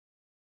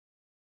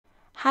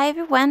Hi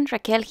everyone,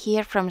 Raquel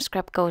here from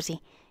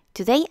scrapcosy.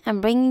 Today I'm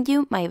bringing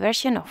you my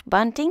version of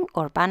Bunting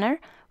or banner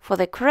for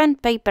the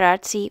current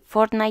PaperArtsy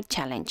Fortnite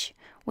challenge,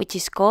 which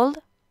is called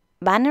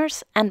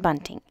Banners and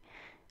Bunting.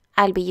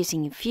 I'll be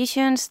using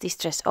Infusions,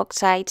 distress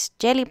oxides,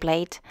 jelly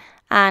plate,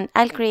 and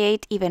I'll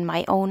create even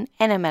my own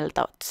enamel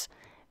dots.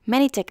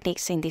 Many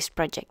techniques in this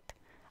project.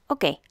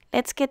 Okay,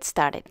 let's get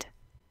started.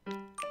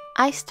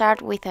 I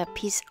start with a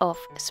piece of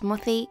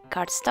smoothie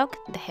cardstock,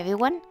 the heavy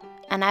one,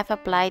 and I've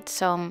applied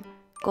some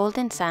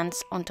golden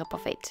sands on top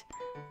of it.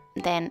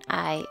 Then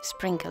I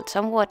sprinkled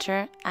some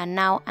water and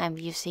now I'm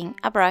using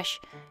a brush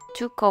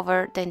to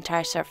cover the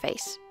entire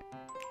surface.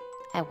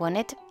 I want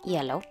it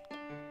yellow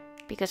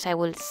because I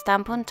will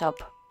stamp on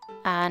top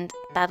and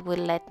that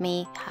will let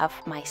me have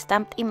my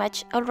stamped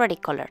image already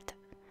colored.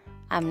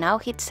 I'm now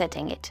heat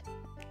setting it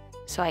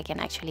so I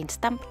can actually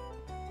stamp.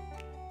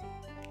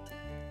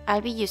 I'll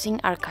be using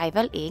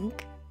Archival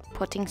Ink,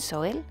 potting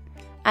soil,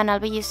 and I'll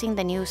be using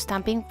the new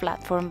stamping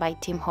platform by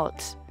Team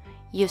Holtz,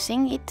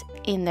 using it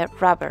in the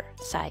rubber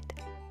side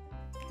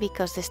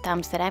because the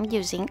stamps that I'm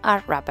using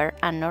are rubber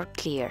and not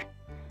clear,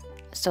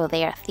 so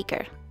they are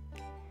thicker.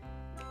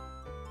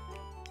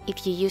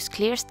 If you use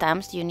clear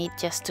stamps, you need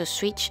just to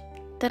switch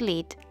the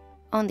lid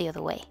on the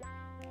other way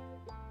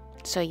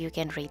so you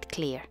can read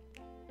clear.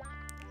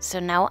 So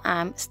now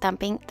I'm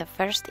stamping the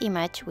first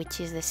image, which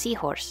is the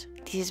seahorse.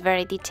 This is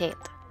very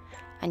detailed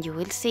and you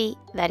will see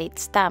that it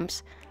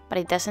stamps, but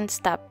it doesn't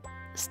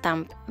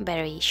stamp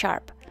very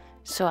sharp.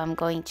 So I'm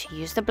going to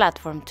use the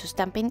platform to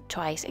stamp it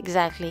twice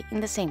exactly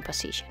in the same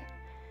position.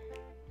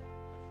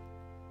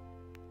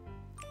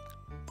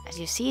 As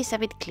you see, it's a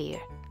bit clear,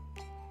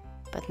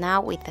 but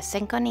now with the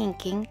second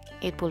inking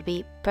it will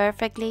be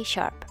perfectly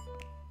sharp.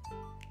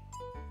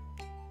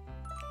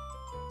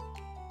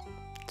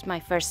 It's my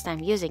first time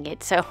using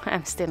it, so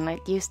I'm still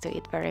not used to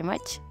it very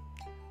much,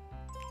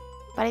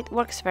 but it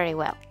works very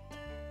well.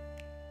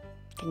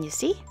 Can you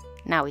see?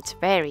 Now it's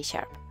very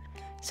sharp.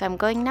 So I'm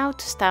going now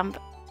to stamp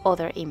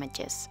other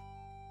images.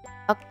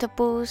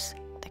 Octopus,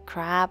 the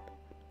crab,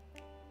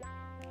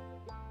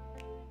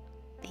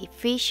 the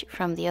fish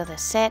from the other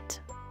set,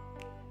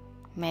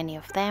 many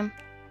of them,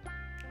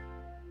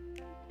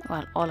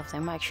 well, all of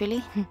them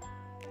actually.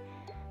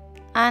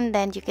 And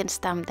then you can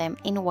stamp them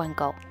in one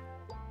go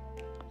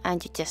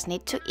and you just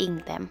need to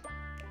ink them.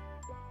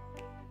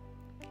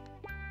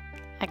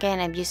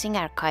 Again, I'm using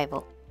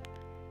Archival.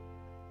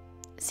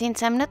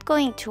 Since I'm not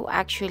going to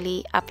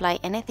actually apply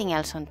anything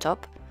else on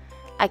top,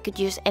 I could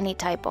use any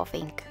type of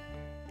ink.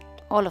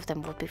 All of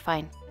them would be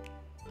fine.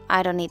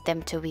 I don't need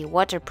them to be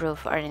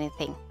waterproof or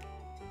anything.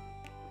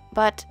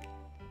 But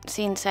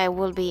since I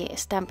will be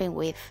stamping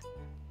with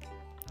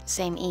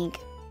same ink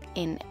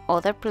in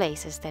other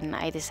places, then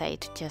I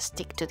decided to just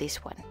stick to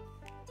this one.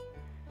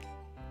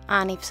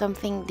 And if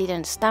something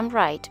didn't stamp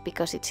right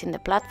because it's in the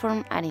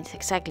platform and it's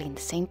exactly in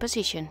the same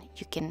position,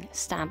 you can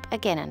stamp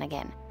again and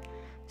again.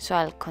 So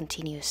I'll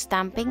continue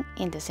stamping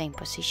in the same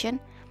position.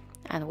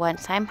 And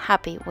once I'm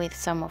happy with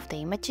some of the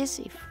images,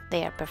 if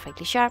they are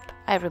perfectly sharp,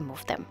 I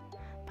remove them.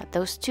 But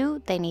those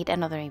two, they need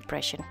another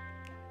impression.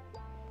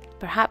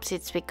 Perhaps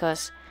it's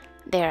because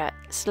they are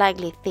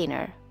slightly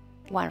thinner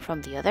one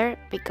from the other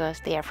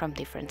because they are from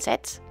different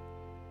sets.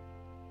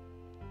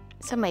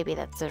 So maybe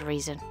that's the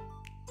reason.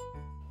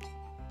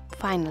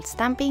 Final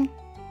stamping,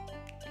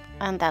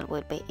 and that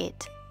will be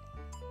it.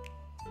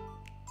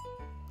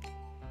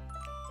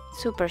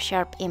 Super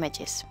sharp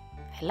images.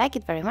 I like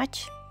it very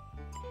much.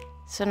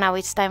 So now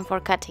it's time for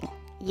cutting.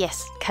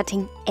 Yes,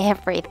 cutting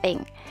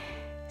everything.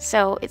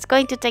 So it's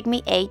going to take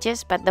me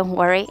ages, but don't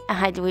worry,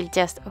 I will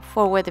just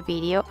forward the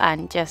video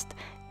and just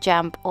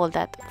jump all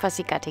that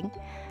fussy cutting.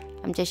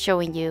 I'm just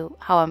showing you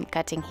how I'm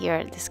cutting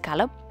here the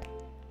scallop.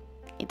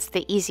 It's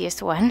the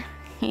easiest one,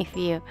 if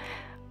you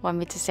want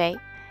me to say.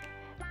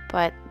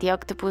 But the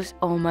octopus,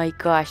 oh my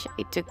gosh,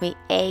 it took me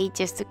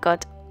ages to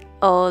cut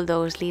all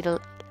those little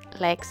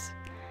legs,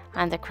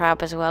 and the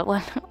crab as well.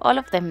 Well, all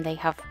of them, they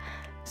have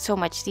so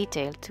much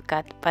detail to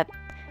cut, but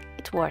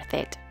it's worth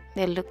it.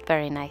 They look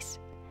very nice.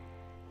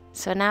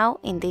 So now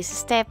in this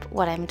step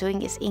what I'm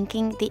doing is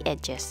inking the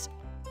edges,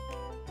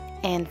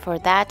 and for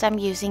that I'm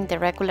using the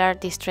regular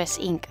distress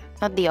ink,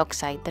 not the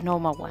oxide, the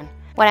normal one.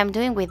 What I'm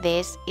doing with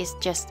this is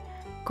just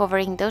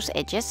covering those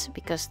edges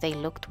because they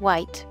looked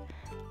white,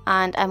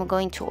 and I'm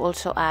going to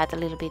also add a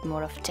little bit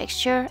more of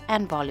texture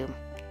and volume.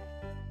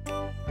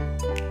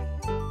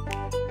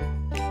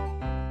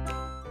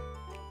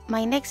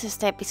 My next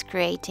step is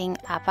creating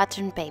a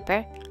pattern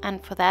paper,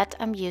 and for that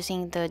I'm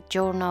using the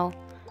journal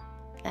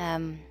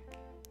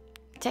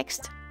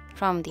text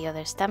from the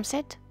other stamp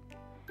set,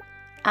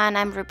 and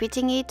I'm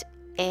repeating it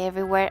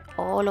everywhere,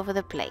 all over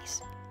the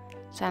place.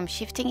 So I'm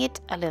shifting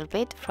it a little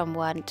bit from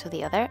one to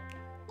the other,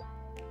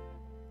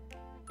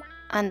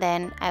 and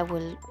then I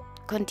will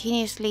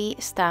continuously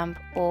stamp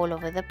all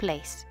over the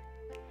place.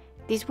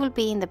 This will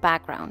be in the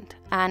background,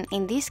 and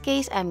in this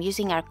case I'm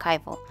using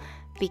Archival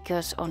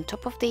because on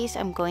top of this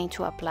I'm going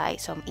to apply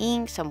some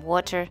ink, some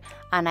water,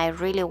 and I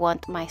really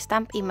want my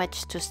stamp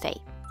image to stay.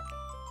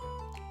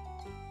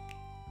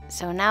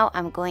 So now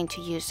I'm going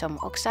to use some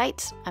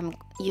oxides. I'm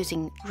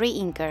using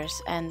re-inkers,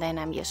 and then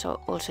I'm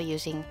also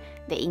using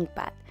the ink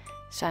pad.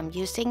 So I'm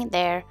using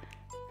their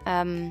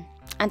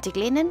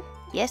anti-linen,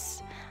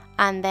 yes,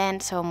 and then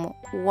some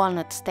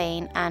walnut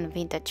stain and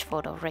vintage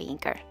photo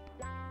re-inker.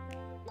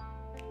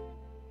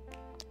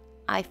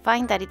 I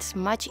find that it's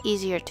much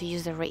easier to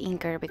use the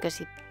re-inker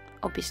because it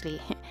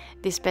obviously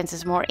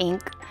dispenses more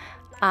ink,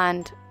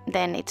 and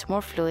then it's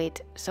more fluid,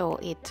 so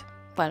it,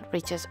 well,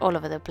 reaches all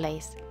over the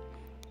place.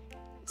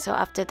 So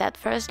after that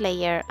first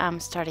layer, I'm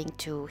starting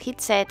to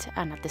heat set,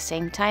 and at the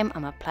same time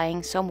I'm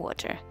applying some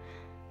water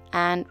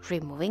and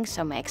removing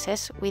some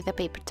excess with a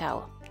paper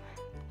towel.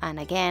 And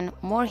again,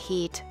 more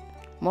heat,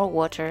 more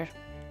water,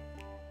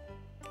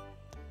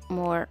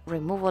 more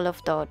removal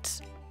of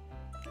dots.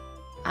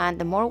 And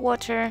the more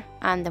water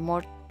and the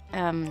more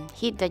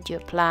heat that you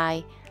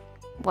apply,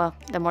 well,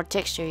 the more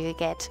texture you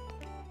get.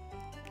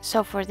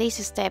 So for this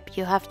step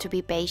you have to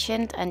be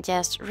patient and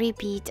just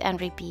repeat and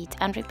repeat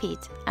and repeat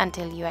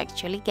until you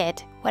actually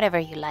get whatever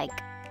you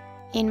like.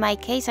 In my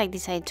case, I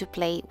decided to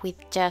play with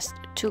just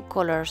 2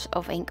 colors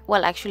of ink,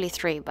 well actually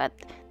 3, but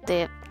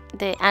the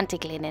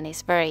anti-linen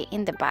is very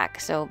in the back,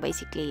 so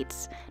basically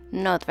it's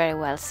not very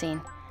well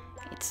seen.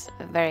 It's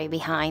very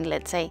behind,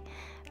 let's say.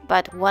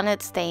 But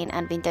walnut stain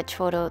and vintage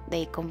photo,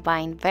 they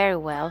combine very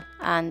well,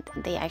 and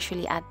they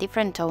actually add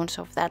different tones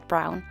of that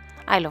brown.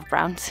 I love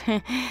browns.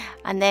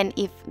 And then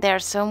if there are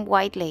some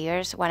white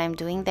layers, what I'm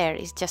doing there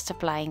is just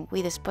applying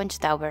with a sponge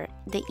dauber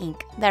the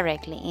ink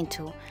directly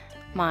into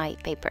my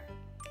paper.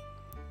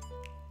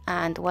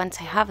 And once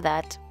I have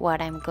that,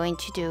 what I'm going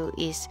to do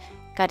is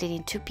cut it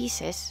in 2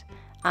 pieces,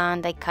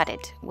 and I cut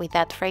it with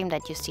that frame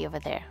that you see over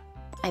there.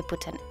 I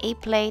put an A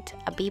plate,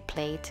 a B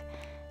plate,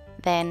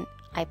 then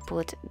I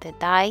put the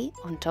die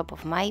on top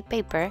of my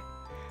paper,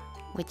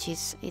 which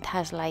is, it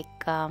has like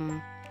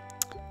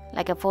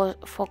a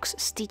fox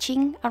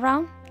stitching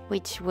around,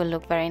 which will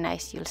look very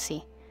nice, you'll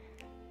see.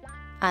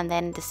 And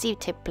then the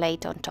C-tip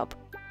plate on top,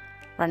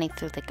 running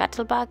through the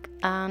cattle bag,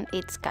 and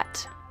it's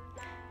cut.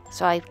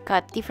 So I've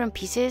cut different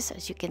pieces,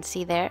 as you can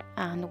see there,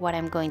 and what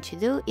I'm going to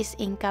do is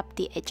ink up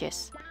the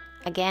edges,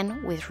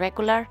 again with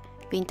regular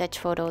vintage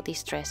photo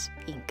distress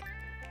ink.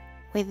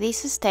 With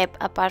this step,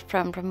 apart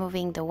from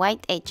removing the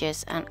white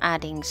edges and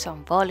adding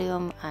some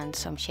volume and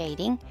some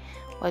shading,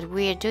 what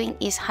we're doing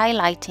is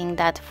highlighting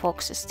that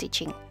fox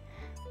stitching,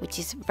 which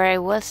is very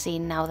well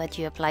seen now that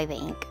you apply the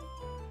ink.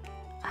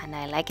 And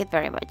I like it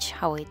very much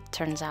how it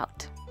turns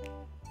out.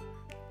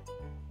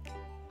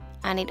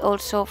 And it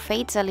also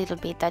fades a little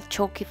bit that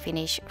chalky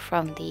finish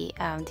from the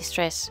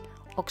Distress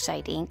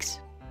Oxide inks,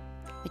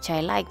 which I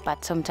like,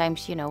 but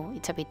sometimes, you know,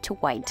 it's a bit too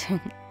white.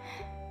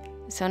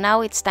 So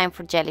now it's time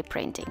for jelly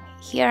printing.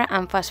 Here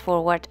I'm fast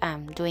forward,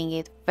 I'm doing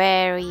it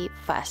very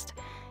fast,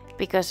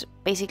 because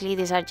basically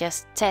these are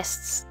just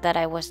tests that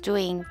I was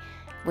doing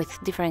with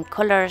different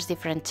colors,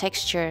 different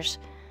textures,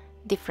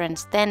 different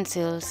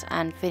stencils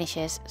and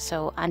finishes,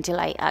 so until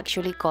I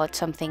actually got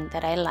something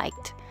that I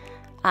liked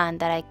and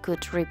that I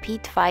could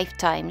repeat 5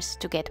 times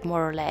to get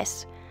more or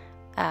less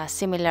a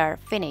similar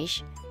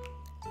finish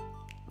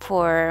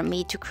for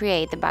me to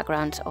create the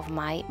backgrounds of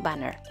my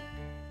banner.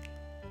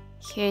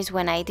 Here's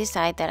when I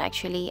decide that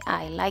actually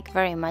I like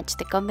very much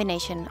the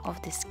combination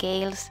of the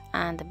scales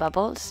and the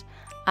bubbles,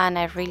 and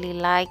I really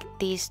like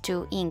these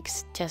 2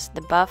 inks, just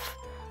the buff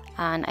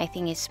and I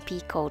think it's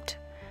pea coat,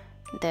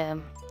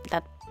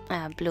 that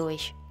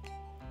bluish.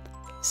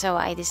 So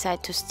I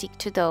decide to stick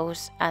to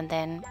those and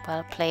then,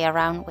 well, play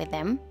around with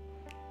them.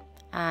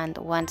 And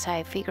once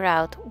I figure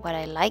out what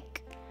I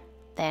like,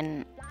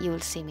 then you will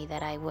see me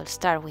that I will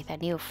start with a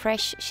new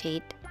fresh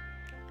sheet,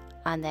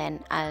 and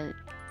then I'll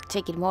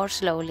take it more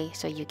slowly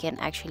so you can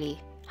actually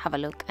have a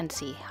look and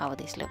see how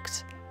this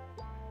looks.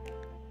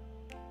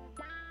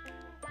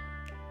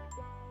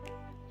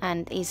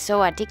 And it's so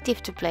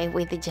addictive to play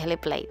with the jelly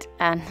plate,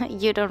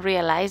 and you don't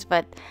realize,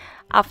 but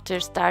after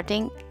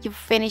starting you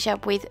finish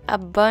up with a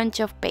bunch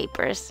of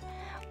papers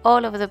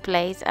all over the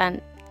place, and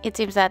it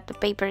seems that the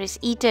paper is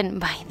eaten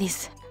by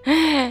this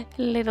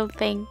little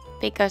thing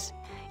because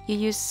you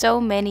use so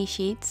many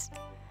sheets.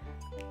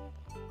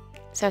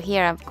 So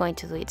here I'm going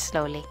to do it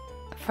slowly.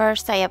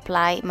 First I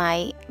apply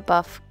my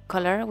buff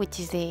color, which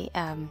is the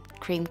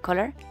cream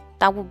color.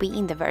 That will be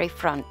in the very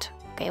front.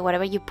 Okay,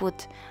 whatever you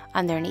put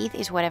underneath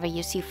is whatever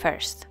you see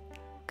first.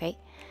 Okay,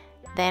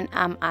 then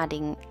I'm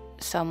adding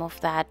some of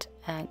that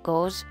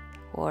gauze,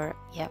 or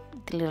yeah,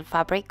 the little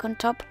fabric on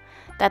top.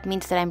 That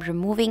means that I'm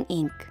removing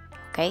ink.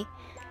 Okay,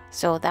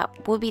 so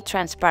that will be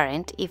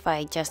transparent if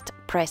I just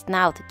press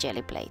now the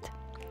jelly plate.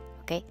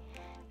 Okay,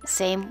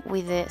 same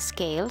with the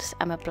scales.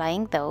 I'm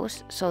applying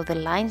those, so the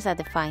lines that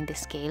define the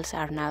scales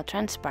are now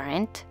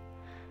transparent.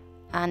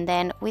 And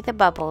then with the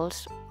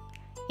bubbles,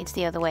 it's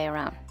the other way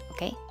around.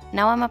 Okay,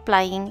 now I'm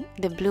applying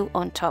the blue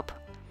on top.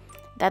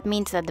 That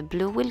means that the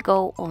blue will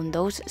go on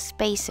those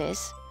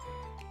spaces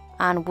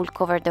and will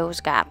cover those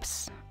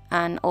gaps.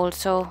 And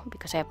also,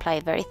 because I apply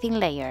a very thin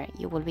layer,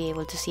 you will be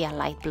able to see a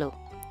light blue,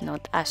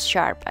 not as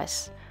sharp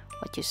as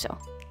what you saw.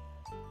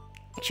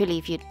 Actually,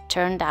 if you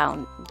turn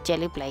down the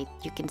jelly plate,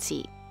 you can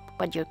see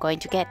what you're going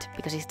to get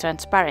because it's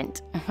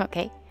transparent.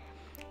 Okay,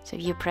 so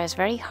if you press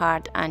very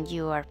hard and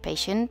you are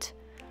patient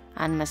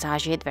and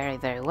massage it very,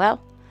 very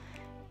well,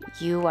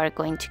 you are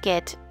going to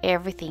get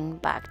everything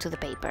back to the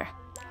paper.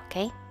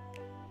 Okay,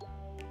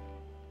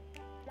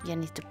 you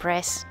need to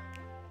press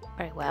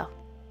very well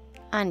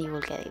and you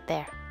will get it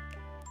there.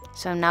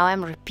 So now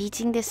I'm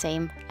repeating the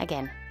same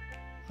again.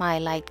 My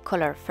light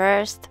color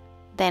first,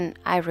 then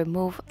I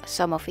remove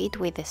some of it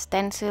with the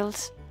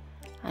stencils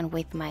and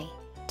with my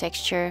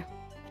texture,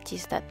 which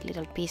is that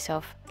little piece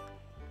of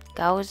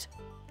gauze.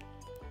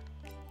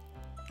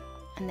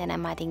 And then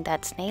I'm adding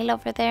that snail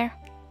over there.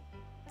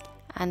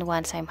 And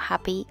once I'm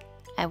happy,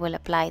 I will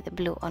apply the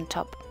blue on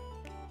top.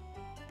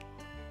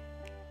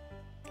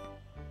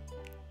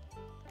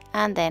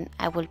 And then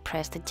I will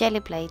press the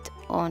jelly plate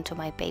onto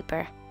my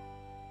paper.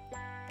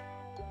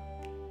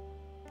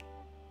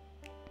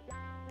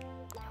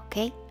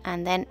 Okay,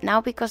 and then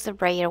now because the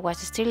brayer was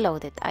still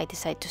loaded, I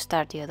decided to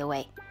start the other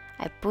way.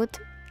 I put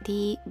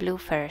the blue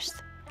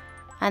first,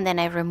 and then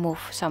I remove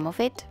some of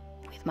it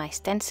with my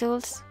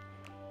stencils,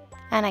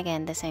 and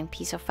again the same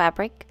piece of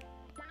fabric,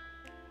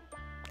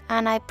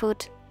 and I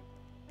put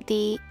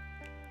the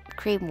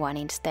cream one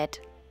instead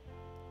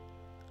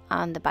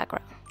on the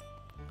background,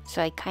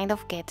 so I kind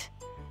of get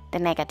the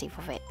negative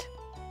of it.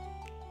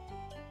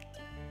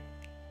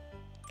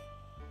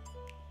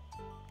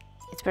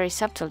 It's very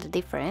subtle, the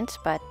difference,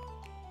 but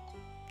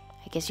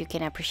I guess you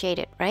can appreciate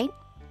it, right?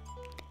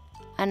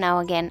 And now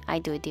again I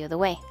do it the other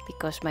way,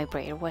 because my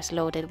brayer was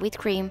loaded with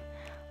cream.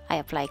 I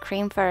apply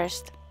cream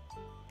first,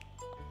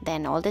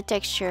 then all the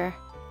texture,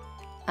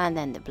 and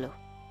then the blue.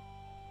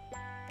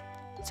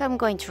 So I'm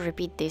going to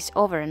repeat this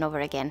over and over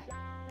again.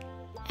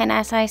 And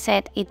as I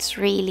said, it's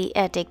really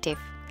addictive,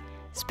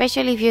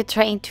 especially if you're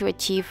trying to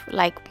achieve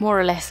like more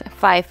or less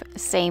 5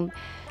 same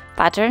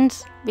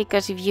patterns,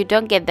 because if you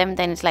don't get them,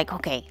 then it's like,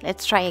 okay,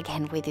 let's try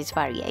again with this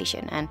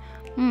variation, and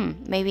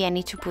maybe I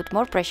need to put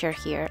more pressure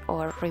here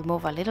or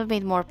remove a little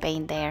bit more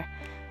paint there.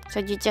 So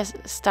you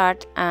just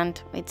start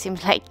and it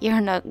seems like you're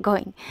not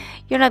going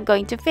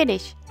to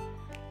finish.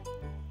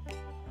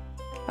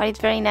 But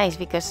it's very nice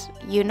because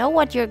you know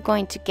what you're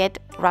going to get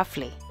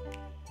roughly,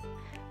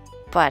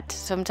 but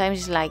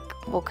sometimes it's like,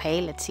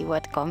 okay, let's see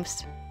what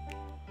comes.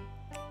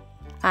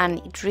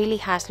 And it really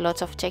has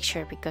lots of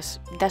texture because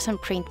it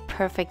doesn't print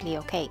perfectly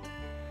okay.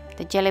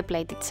 The jelly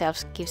plate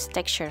itself gives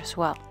texture as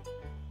well.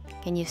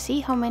 Can you see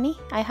how many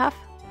I have?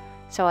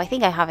 So I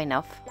think I have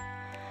enough.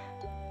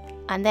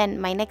 And then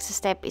my next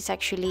step is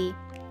actually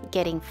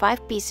getting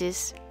 5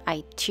 pieces.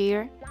 I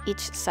tear each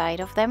side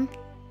of them,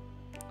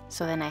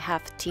 so then I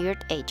have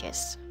tiered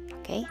edges.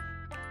 Okay,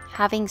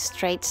 having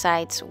straight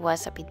sides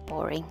was a bit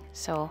boring,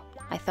 so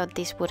I thought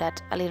this would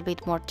add a little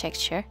bit more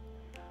texture.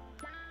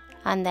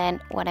 And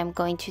then what I'm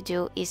going to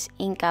do is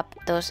ink up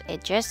those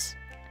edges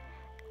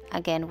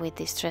again with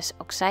Distress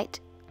Oxide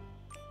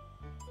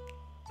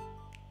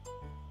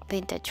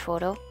Vintage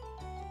Photo,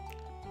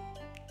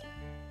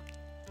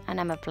 and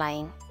I'm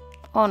applying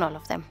on all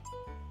of them.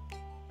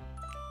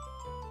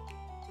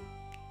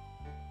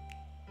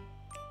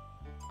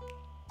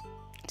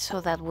 So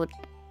that would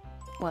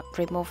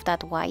remove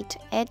that white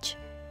edge,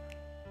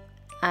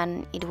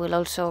 and it will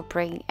also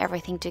bring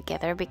everything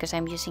together because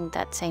I'm using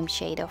that same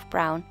shade of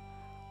brown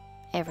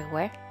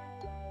everywhere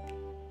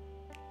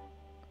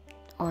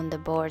on the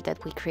board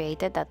that we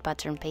created, that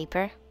pattern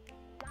paper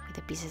with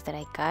the pieces that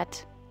I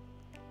cut,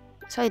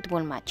 so it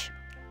will match.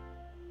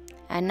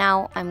 And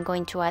now I'm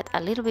going to add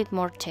a little bit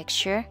more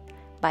texture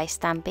by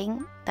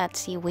stamping that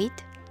seaweed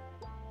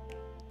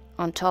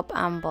on top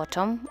and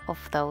bottom of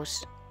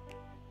those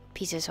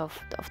pieces of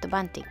the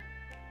bunting.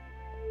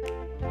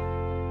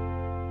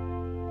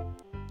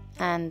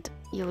 And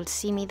you will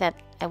see me that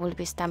I will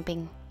be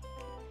stamping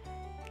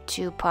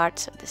 2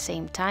 parts at the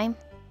same time,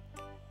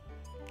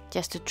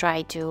 just to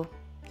try to,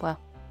 well,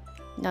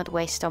 not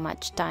waste so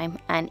much time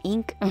and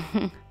ink.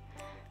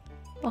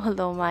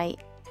 Although my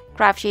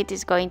craft sheet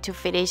is going to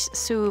finish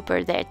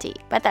super dirty,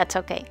 but that's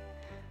okay.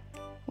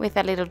 With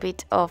a little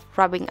bit of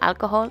rubbing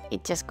alcohol,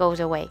 it just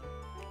goes away.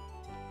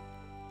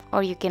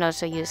 Or you can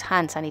also use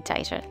hand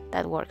sanitizer,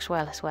 that works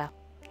well as well.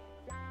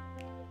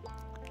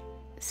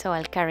 So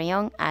I'll carry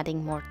on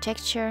adding more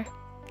texture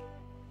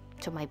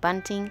to my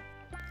bunting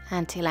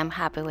until I'm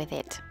happy with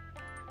it.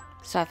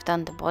 So I've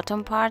done the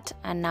bottom part,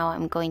 and now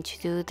I'm going to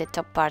do the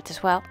top part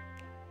as well.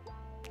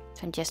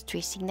 So I'm just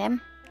twisting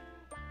them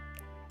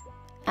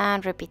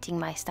and repeating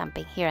my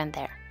stamping here and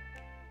there.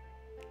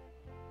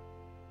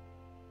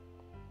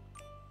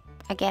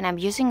 Again, I'm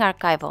using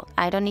Archival.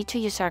 I don't need to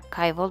use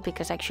Archival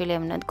because actually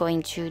I'm not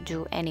going to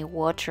do any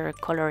water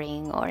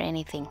coloring or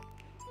anything.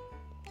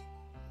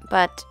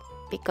 But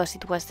because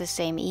it was the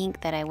same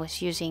ink that I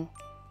was using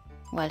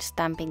while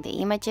stamping the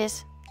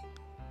images,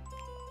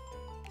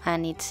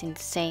 and it's in the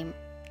same,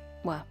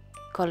 well,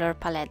 color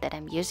palette that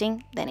I'm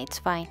using, then it's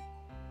fine.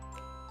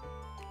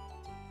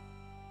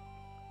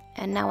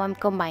 And now I'm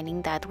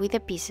combining that with the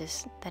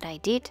pieces that I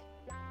did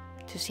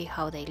to see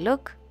how they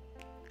look,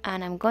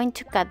 and I'm going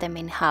to cut them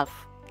in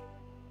half.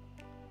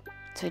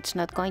 So it's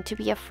not going to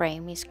be a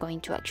frame, it's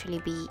going to actually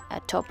be a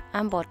top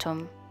and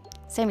bottom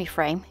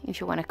semi-frame, if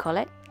you want to call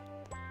it,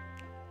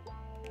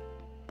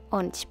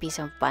 on each piece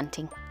of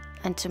bunting.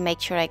 And to make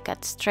sure I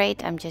cut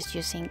straight, I'm just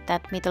using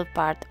that middle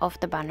part of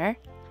the banner,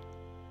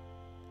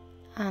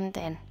 and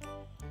then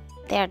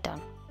they're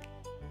done.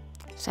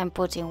 So I'm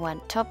putting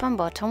one top and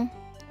bottom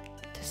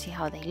to see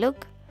how they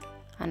look,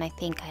 and I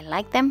think I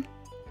like them.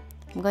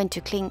 I'm going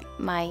to clean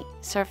my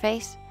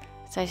surface.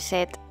 As I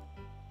said,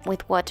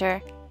 with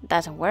water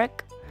doesn't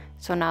work,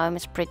 so now I'm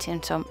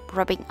spritzing some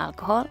rubbing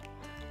alcohol,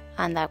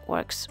 and that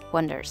works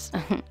wonders.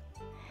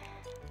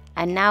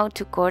 And now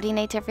to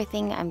coordinate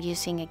everything, I'm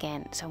using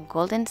again some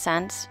golden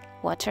sands,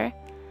 water,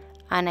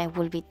 and I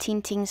will be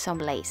tinting some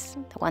lace,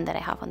 the one that I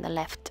have on the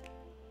left.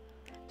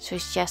 So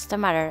it's just a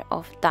matter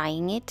of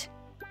dyeing it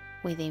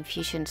with the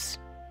Infusions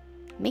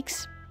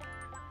mix,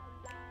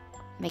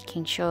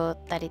 making sure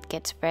that it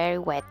gets very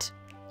wet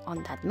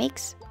on that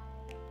mix.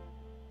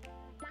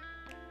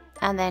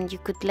 And then you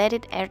could let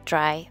it air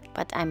dry,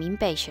 but I'm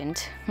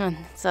impatient,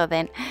 so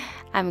then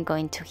I'm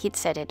going to heat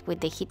set it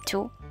with the heat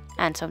tool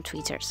and some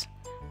tweezers.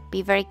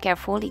 Be very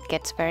careful, it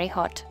gets very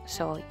hot,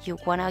 so you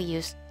wanna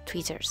use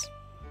tweezers.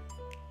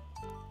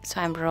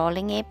 So I'm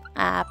rolling it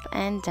up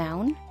and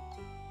down,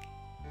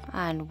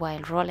 and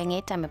while rolling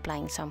it, I'm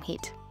applying some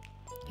heat.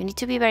 You need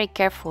to be very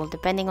careful,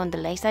 depending on the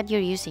lace that you're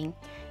using.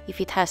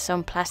 If it has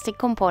some plastic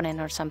component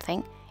or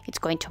something, it's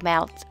going to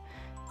melt,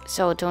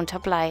 so don't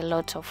apply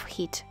lots of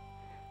heat.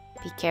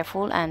 Be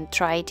careful and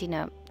try it in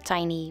a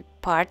tiny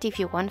part if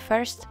you want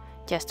first,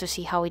 just to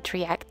see how it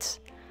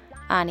reacts,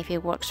 and if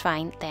it works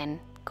fine,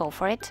 then go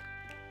for it.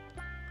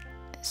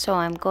 So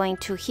I'm going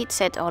to heat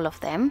set all of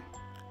them.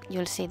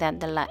 You'll see that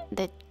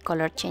the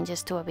color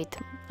changes to a bit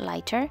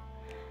lighter,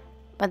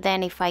 but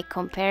then if I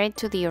compare it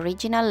to the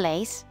original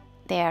lace,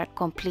 they are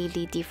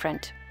completely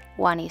different.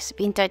 One is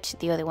vintage,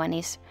 the other one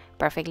is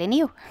perfectly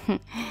new.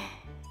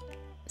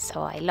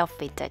 So I love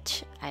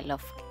vintage, I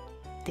love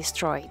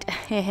destroyed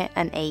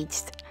and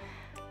aged,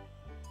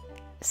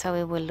 so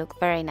it will look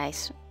very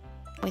nice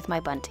with my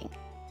bunting.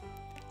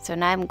 So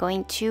now I'm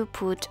going to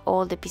put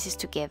all the pieces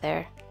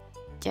together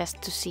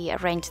just to see,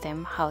 arrange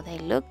them how they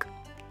look,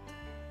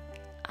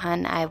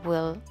 and I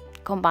will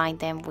combine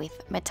them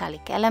with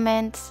metallic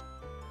elements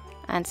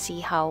and see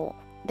how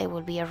they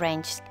will be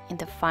arranged in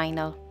the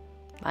final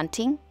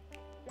bunting.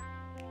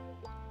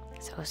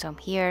 So some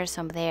here,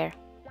 some there.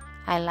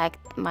 I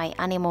like my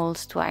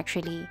animals to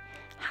actually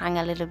hang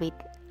a little bit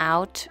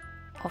out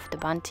of the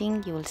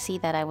bunting. You will see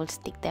that I will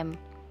stick them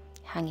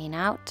hanging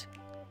out,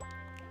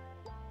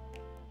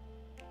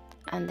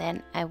 and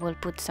then I will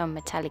put some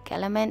metallic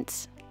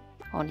elements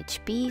on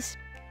each piece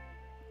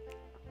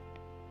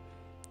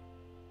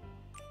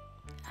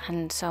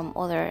and some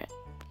other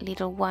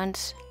little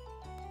ones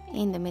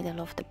in the middle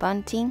of the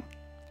bunting.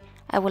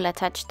 I will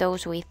attach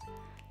those with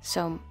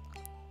some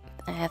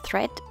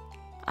thread.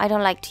 I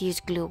don't like to use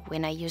glue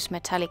when I use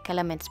metallic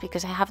elements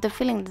because I have the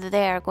feeling that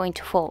they are going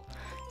to fall,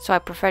 so I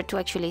prefer to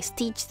actually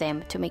stitch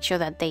them to make sure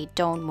that they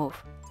don't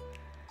move.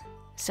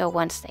 So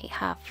once I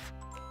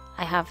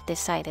have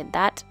decided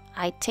that,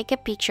 I take a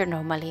picture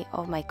normally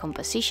of my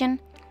composition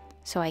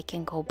so I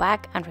can go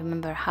back and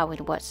remember how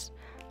it was,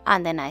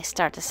 and then I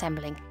start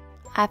assembling.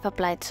 I've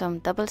applied some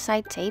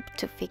double-side tape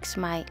to fix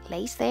my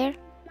lace there,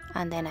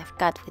 and then I've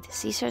cut with the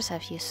scissors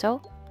as you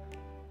saw.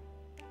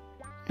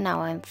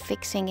 Now I'm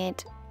fixing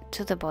it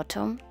to the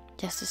bottom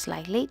just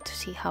slightly to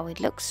see how it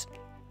looks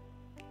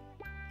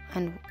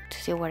and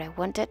to see where I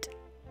want it,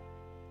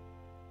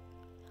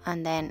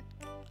 and then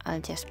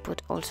I'll just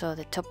put also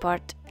the top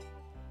part,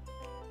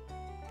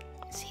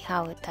 see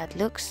how that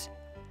looks.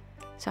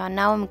 So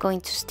now I'm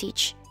going to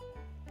stitch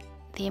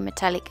the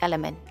metallic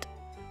element.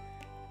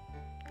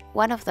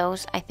 One of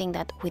those, I think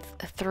that with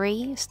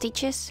 3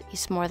 stitches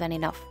is more than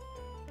enough.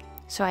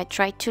 So I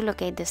try to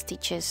locate the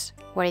stitches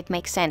where it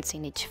makes sense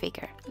in each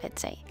figure,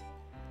 let's say.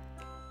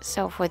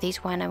 So for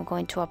this one I'm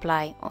going to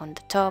apply on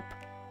the top.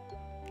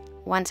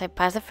 Once I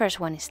pass the first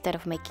one, instead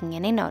of making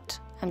any knot,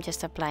 I'm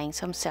just applying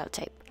some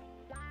sellotape.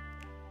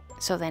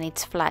 So then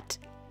it's flat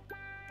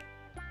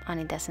and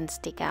it doesn't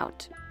stick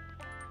out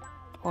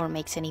or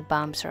makes any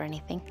bumps or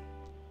anything.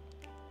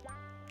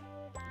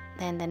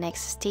 Then the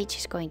next stitch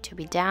is going to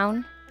be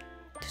down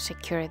to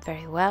secure it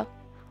very well.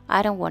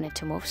 I don't want it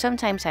to move.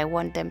 Sometimes I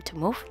want them to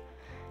move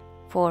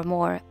for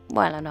more,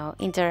 well, I don't know,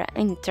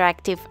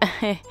 interactive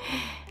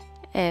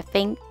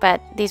thing,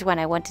 but this one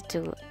I wanted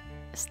to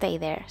stay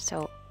there,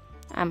 so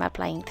I'm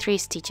applying 3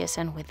 stitches,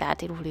 and with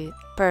that it will be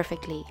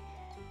perfectly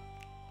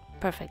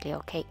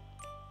okay.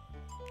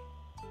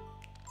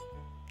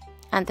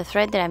 And the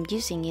thread that I'm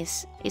using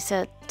is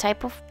a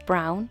type of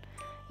brown.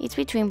 It's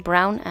between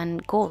brown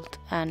and gold,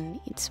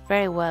 and it's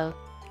very well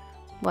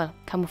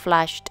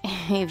camouflaged,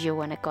 if you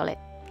want to call it.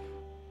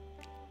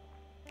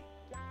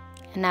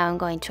 And now I'm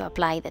going to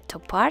apply the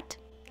top part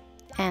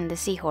and the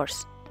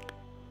seahorse.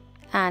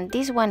 And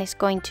this one is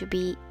going to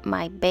be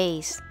my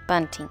base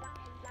bunting.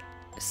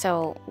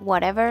 So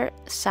whatever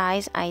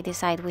size I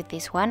decide with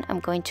this one, I'm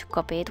going to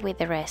copy it with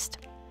the rest.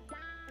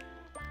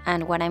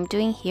 And what I'm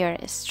doing here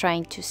is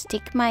trying to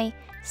stick my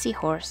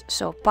seahorse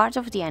so part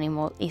of the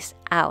animal is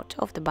out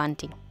of the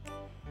bunting.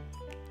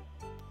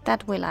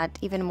 That will add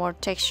even more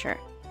texture.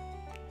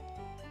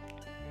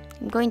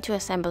 I'm going to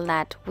assemble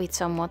that with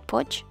some Mod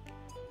Podge.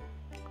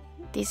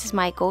 This is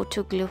my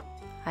go-to glue.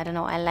 I don't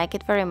know, I like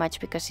it very much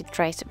because it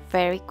dries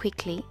very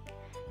quickly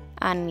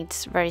and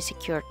it's very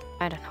secure.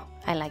 I don't know,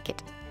 I like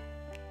it.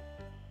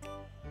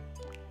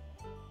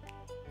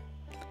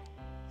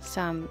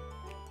 So I'm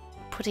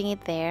putting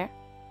it there,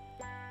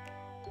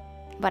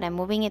 but I'm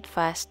moving it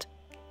fast.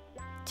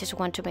 Just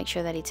want to make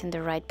sure that it's in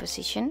the right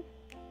position.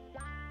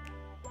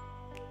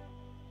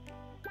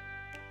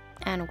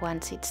 And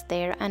once it's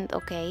there and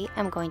okay,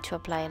 I'm going to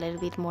apply a little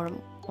bit more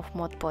of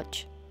Mod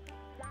Podge.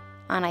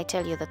 And I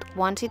tell you that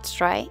once it's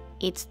dry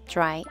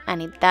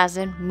and it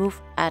doesn't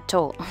move at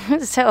all.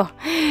 So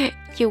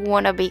you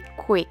want to be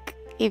quick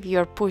if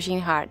you're pushing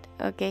hard,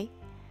 okay?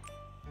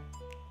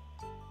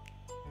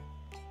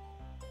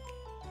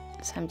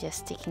 So I'm just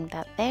sticking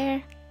that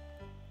there.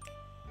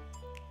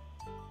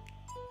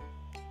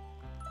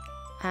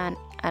 And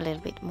a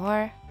little bit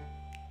more.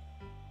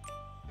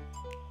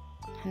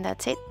 And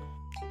that's it.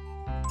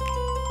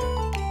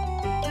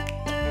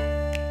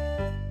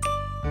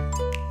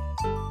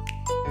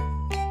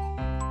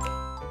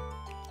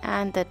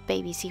 And that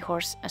baby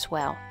seahorse as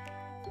well.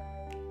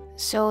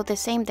 So the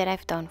same that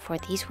I've done for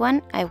this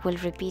one, I will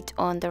repeat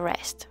on the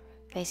rest.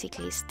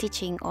 Basically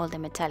stitching all the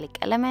metallic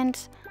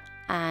elements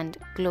and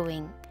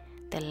gluing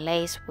the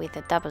lace with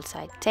the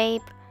double-sided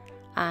tape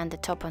and the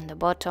top and the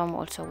bottom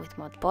also with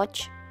Mod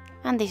Podge,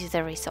 and this is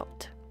the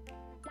result.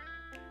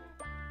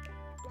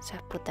 So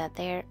I've put that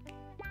there.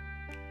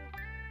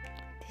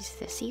 This is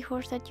the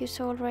seahorse that you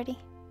saw already.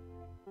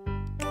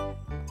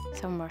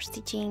 Some more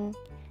stitching.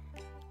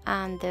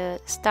 And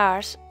the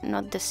stars,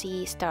 not the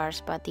sea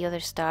stars but the other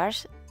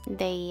stars,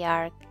 they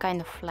are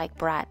kind of like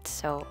brats,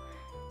 so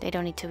they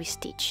don't need to be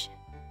stitched.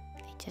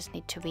 They just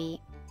need to be,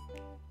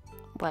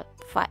 well,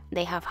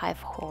 they have 5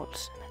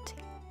 holes. That's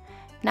it.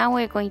 Now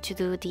we're going to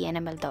do the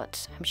enamel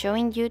dots. I'm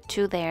showing you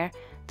 2 there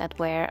that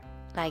were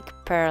like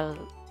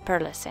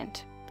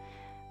pearlescent,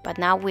 but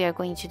now we are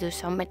going to do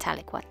some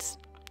metallic ones.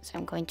 So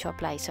I'm going to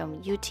apply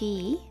some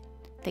UTEE,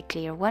 the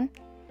clear one,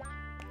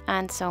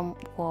 and some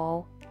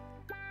WoW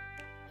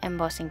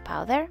embossing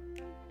powder,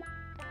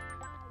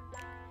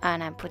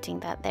 and I'm putting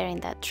that there in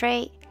that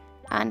tray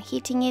and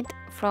heating it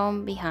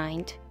from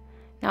behind.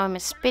 Now I'm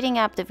speeding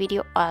up the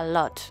video a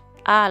lot,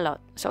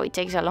 so it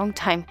takes a long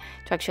time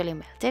to actually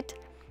melt it.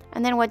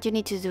 And then what you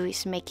need to do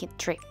is make it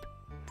drip,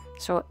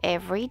 so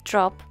every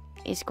drop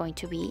is going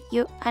to be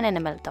an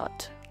enamel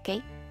dot,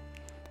 okay?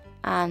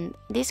 And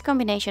this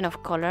combination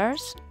of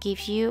colors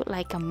gives you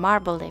like a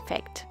marble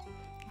effect.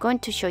 I'm going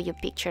to show you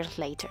pictures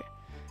later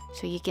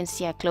so you can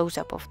see a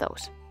close-up of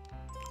those.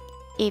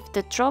 If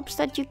the drops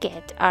that you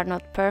get are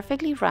not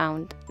perfectly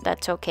round,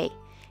 that's okay.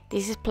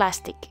 This is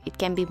plastic, it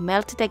can be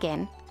melted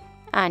again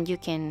and you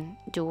can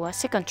do a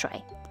second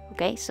try,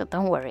 okay? So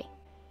don't worry.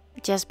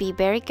 Just be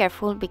very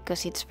careful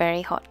because it's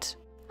very hot.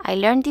 I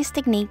learned this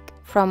technique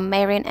from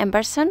Marian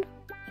Emberson.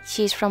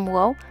 She's from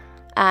WoW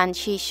and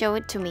she showed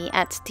it to me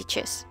at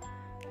Stitches.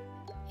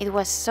 It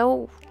was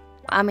so,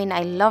 I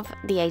love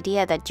the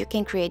idea that you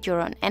can create your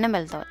own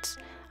enamel dots,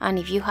 and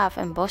if you have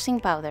embossing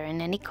powder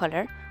in any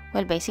color,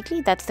 well,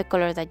 basically that's the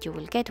color that you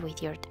will get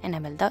with your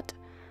enamel dot,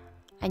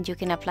 and you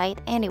can apply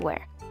it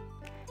anywhere.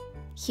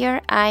 Here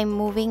I'm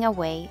moving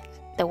away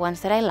the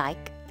ones that I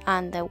like,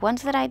 and the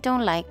ones that I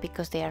don't like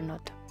because they are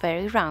not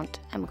very round,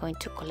 I'm going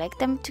to collect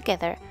them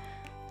together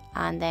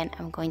and then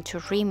I'm going to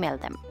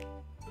remelt them.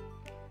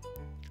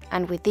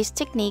 And with this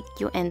technique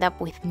you end up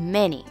with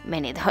many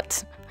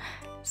dots.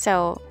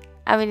 So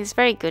it's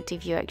very good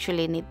if you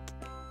actually need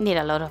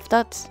a lot of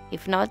dots.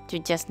 If not, you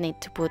just need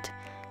to put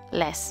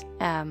less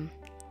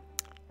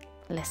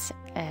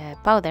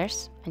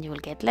powders and you will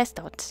get less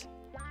dots.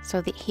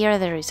 So here are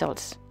the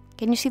results.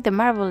 Can you see the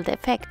marbled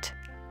effect?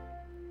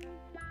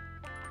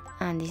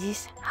 And this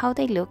is how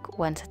they look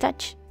once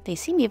attached. They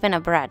seem even a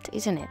brat,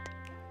 isn't it?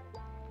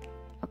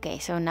 Okay,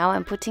 so now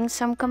I'm putting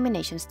some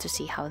combinations to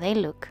see how they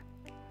look.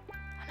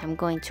 And I'm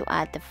going to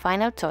add the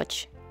final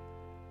touch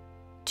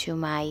to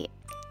my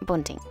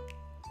bunting.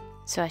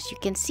 So as you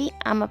can see,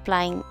 I'm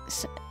applying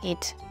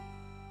it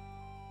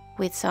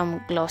with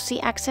some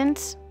glossy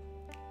accents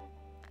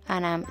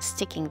and I'm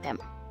sticking them.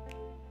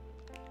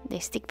 They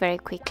stick very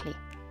quickly.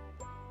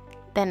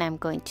 Then I'm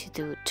going to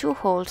do 2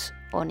 holes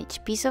on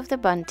each piece of the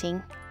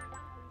bunting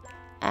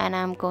and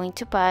I'm going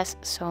to pass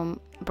some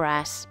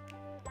brass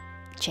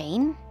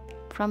chain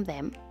from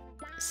them.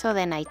 So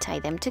then I tie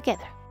them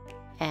together.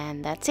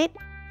 And that's it.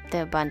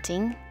 The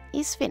bunting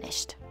is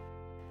finished.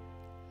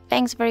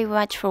 Thanks very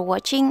much for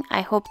watching. I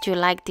hope you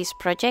liked this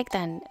project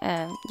and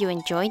you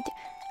enjoyed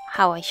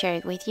how I share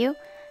it with you.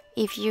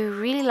 If you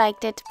really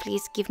liked it,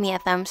 please give me a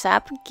thumbs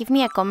up, give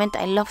me a comment,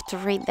 I love to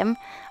read them,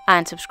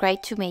 and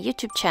subscribe to my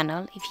YouTube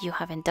channel if you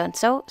haven't done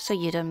so, so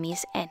you don't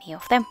miss any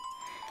of them.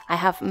 I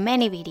have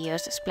many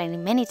videos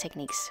explaining many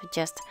techniques, so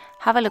just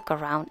have a look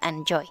around and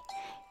enjoy.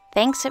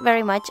 Thanks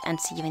very much and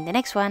see you in the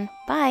next one.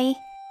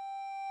 Bye!